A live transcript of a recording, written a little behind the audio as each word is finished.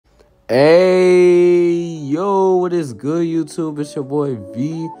Hey, yo, what is good, YouTube? It's your boy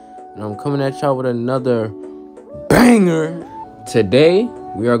V, and I'm coming at y'all with another banger. Today,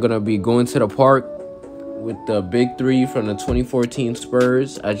 we are going to be going to the park with the big three from the 2014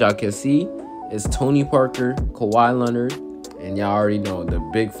 Spurs. As y'all can see, it's Tony Parker, Kawhi Leonard, and y'all already know the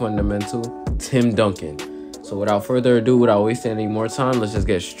big fundamental, Tim Duncan. So without further ado, without wasting any more time, let's just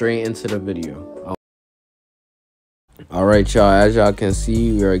get straight into the video. All right, y'all, as y'all can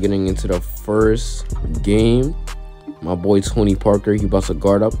see, we are getting into the first game. My boy Tony Parker, he about to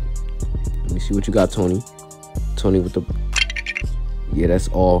guard up. Let me see what you got, Tony. Tony with the... Yeah, that's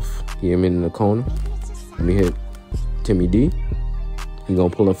off. He him in the corner. Let me hit Timmy D. He gonna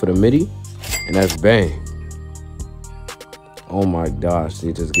pull up for the midi. And that's bang. Oh my gosh,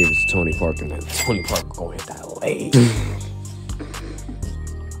 they just gave it to Tony Parker. And Tony Parker gonna hit that late.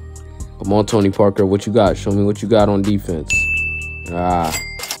 Come on, Tony Parker, what you got? Show me what you got on defense.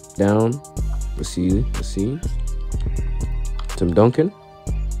 Down. Let's see. Tim Duncan.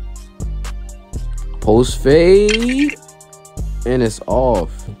 Post fade. And it's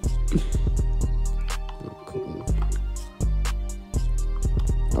off.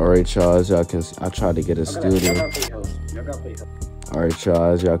 All right, y'all, as y'all can see, I tried to get a steal there. All right,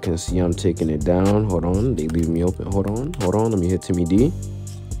 y'all, as y'all can see, I'm taking it down. Hold on, they leave me open. Hold on. Let me hit Timmy D.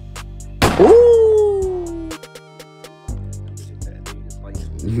 Ooh!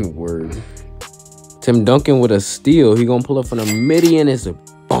 Word. Tim Duncan with a steal. He gonna pull up from the midi and it's a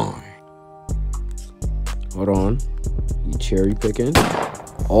bomb. Hold on. You cherry picking.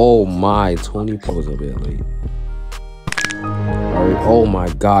 Oh my, Tony Parker's a bit late. Alright, oh my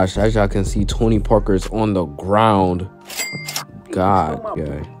gosh. As y'all can see, Tony Parker's on the ground. God,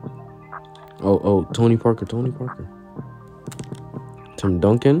 guy. Oh, Tony Parker. Tim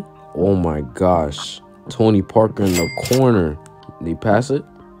Duncan. Oh my gosh. Tony Parker in the corner. They pass it.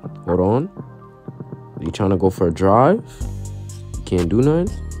 Hold on. They trying to go for a drive. Can't do nothing.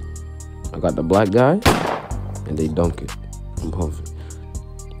 I got the black guy. And they dunk it. I'm pump fake.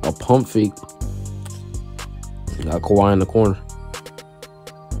 A pump fake. Got Kawhi in the corner.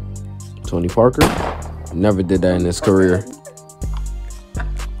 Tony Parker. Never did that in his career.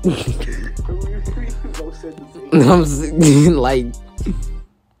 I'm like...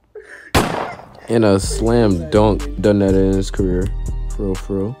 In a slam dunk, done that in his career. For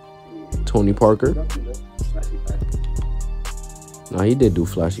real. Tony Parker. Nah, he did do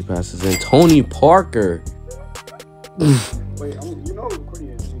flashy passes. And Tony Parker.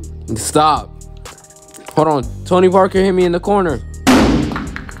 Stop. Hold on. Tony Parker hit me in the corner.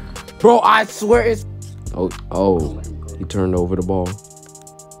 Bro, I swear it's... Oh, he turned over the ball.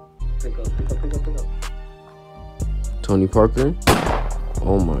 Pick up. Tony Parker.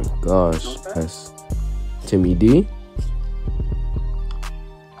 Oh my gosh. That's Timmy D.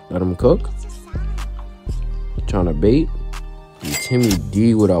 Let him cook. Trying to bait. And Timmy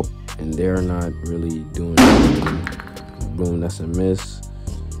D without... And they're not really doing anything. Boom, that's a miss.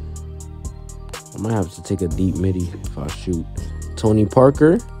 I might have to take a deep midi if I shoot. Tony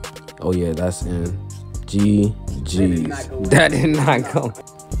Parker. Oh yeah, that's in. GG's. That did not go.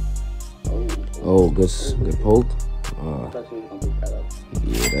 Oh, good poke.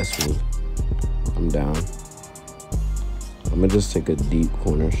 Yeah, that's me. I'm down. I'm gonna just take a deep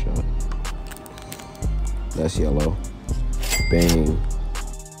corner shot. That's yellow. Bang.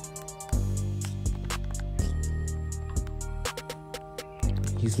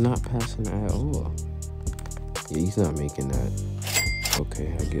 He's not passing at all. Yeah, he's not making that.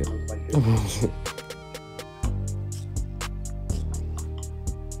 Okay, I get it.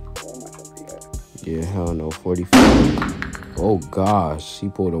 Yeah, hell no. 45. Oh gosh, he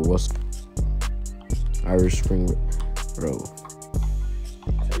pulled a West Irish Spring, bro.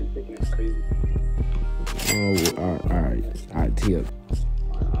 Oh, all right, tee up.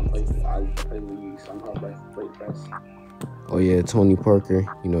 Oh yeah, Tony Parker.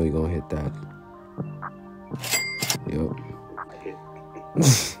 You know you're gonna hit that. Yep.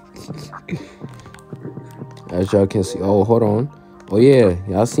 As y'all can see. Oh, hold on. Oh yeah,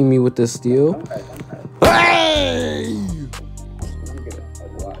 y'all see me with this steal? Hey!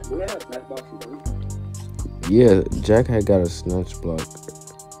 Yeah, Jack had got a snatch block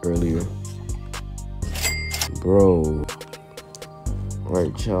earlier. Bro.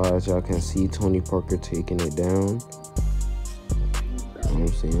 Alright, y'all, as y'all can see, Tony Parker taking it down. You know what I'm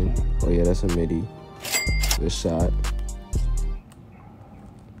saying? Oh yeah, that's a midi. Good shot.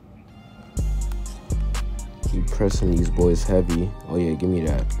 You pressing these boys heavy. Oh yeah, give me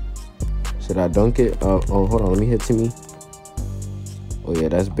that. Should I dunk it? Oh, hold on, let me hit Timmy. Oh yeah,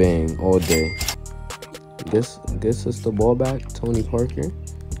 that's bang all day. Guess it's the ball back, Tony Parker.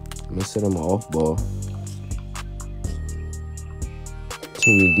 I'm gonna set him off ball.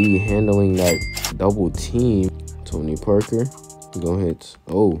 Timmy D handling that double team. Tony Parker, go hits.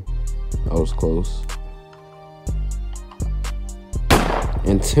 Oh, that was close.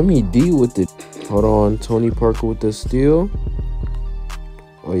 And Timmy D with the, hold on, Tony Parker with the steal.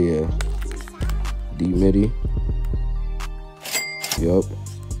 Oh yeah, D midi. Yup.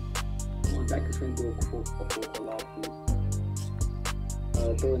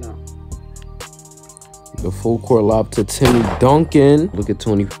 The full court lob to Timmy Duncan. Look at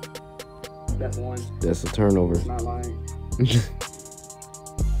Tony. That's one. That's a turnover. Not lying. Is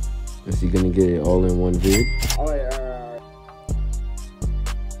he gonna get it all in one vid?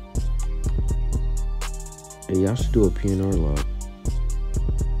 Hey, y'all should do a PNR lob.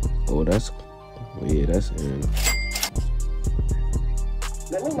 Oh, that's, oh yeah, that's in.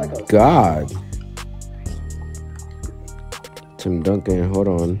 That looked like a God. Tim Duncan, hold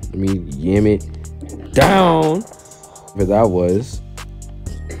on. Let me yam it down. Where that was.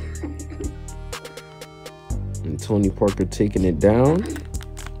 And Tony Parker taking it down.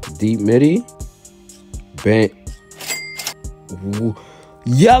 Deep midi. Bent. Ooh.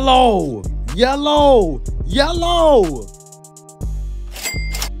 Yellow! Yellow! Yellow!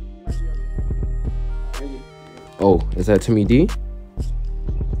 Oh, is that Timmy D?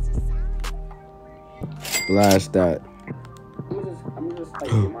 Splash that. I'm just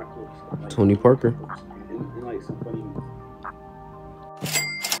like my clips. Like, Tony Parker. and like some funny.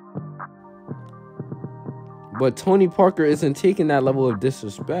 But Tony Parker isn't taking that level of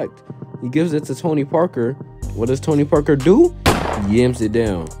disrespect. He gives it to Tony Parker. What does Tony Parker do? He yams it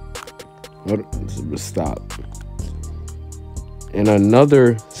down. What? Stop. And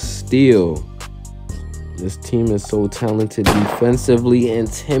another steal. This team is so talented defensively,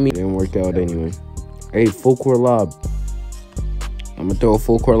 and Timmy didn't work out anyway. Hey, full court lob. I'm gonna throw a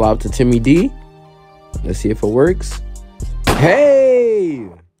full court lob to Timmy D. Let's see if it works. Hey!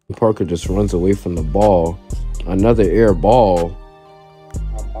 Parker just runs away from the ball. Another air ball. I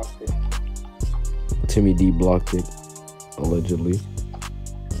blocked it. Timmy D blocked it, allegedly.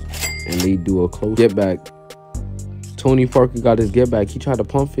 And they do a close get back. Tony Parker got his get back. He tried to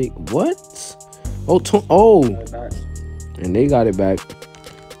pump fake. What? Oh, and they got it back.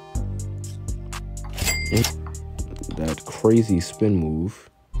 And that crazy spin move.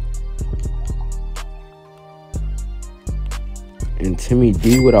 And Timmy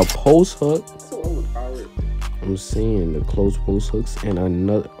D with a post hook. So overpowered. I'm seeing the close post hooks and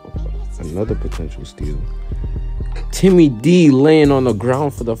another potential steal. Timmy D laying on the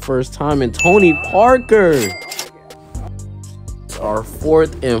ground for the first time, and Tony Parker. It's our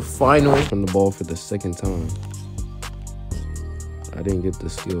fourth and final from the ball for the second time. I didn't get the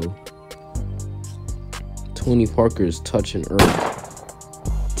steal. Tony Parker is touching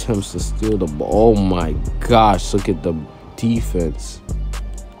earth. Attempts to steal the ball. Oh my gosh, look at the defense.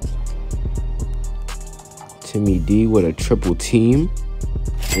 Timmy D with a triple team,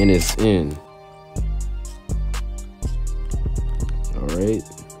 and it's in. All right,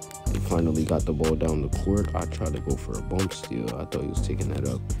 he finally got the ball down the court. I tried to go for a bump steal. I thought he was taking that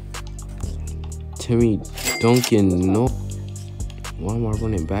up. Timmy Duncan, no. Why am I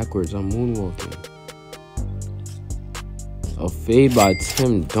running backwards? I'm moonwalking. A fade by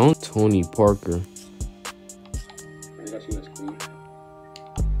Tim Duncan. Tony Parker.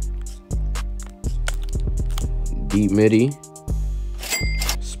 Deep midi.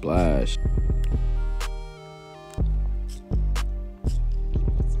 Splash.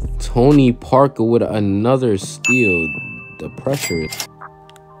 Tony Parker with another steal. The pressure.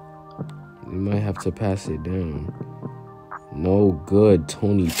 You might have to pass it down. No good.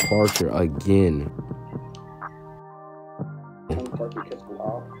 Tony Parker again.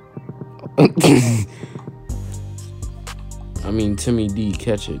 I mean, Timmy D,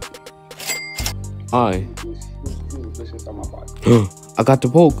 catch it. I got the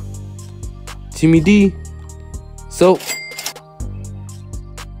poke. Timmy D. So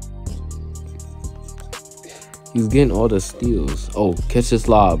he's getting all the steals. Oh, catch this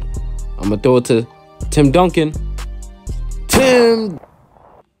lob. I'm gonna throw it to Tim Duncan. Tim.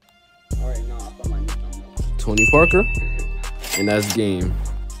 Tony Parker. And that's game.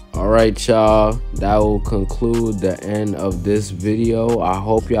 All right, y'all. That will conclude the end of this video. I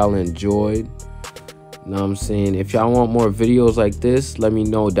hope y'all enjoyed. Know what I'm saying? If y'all want more videos like this, let me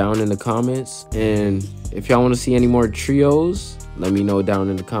know down in the comments. And if y'all want to see any more trios, let me know down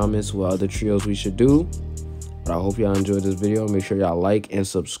in the comments what other trios we should do. But I hope y'all enjoyed this video. Make sure y'all like and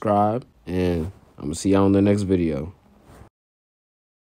subscribe. And I'm going to see y'all in the next video.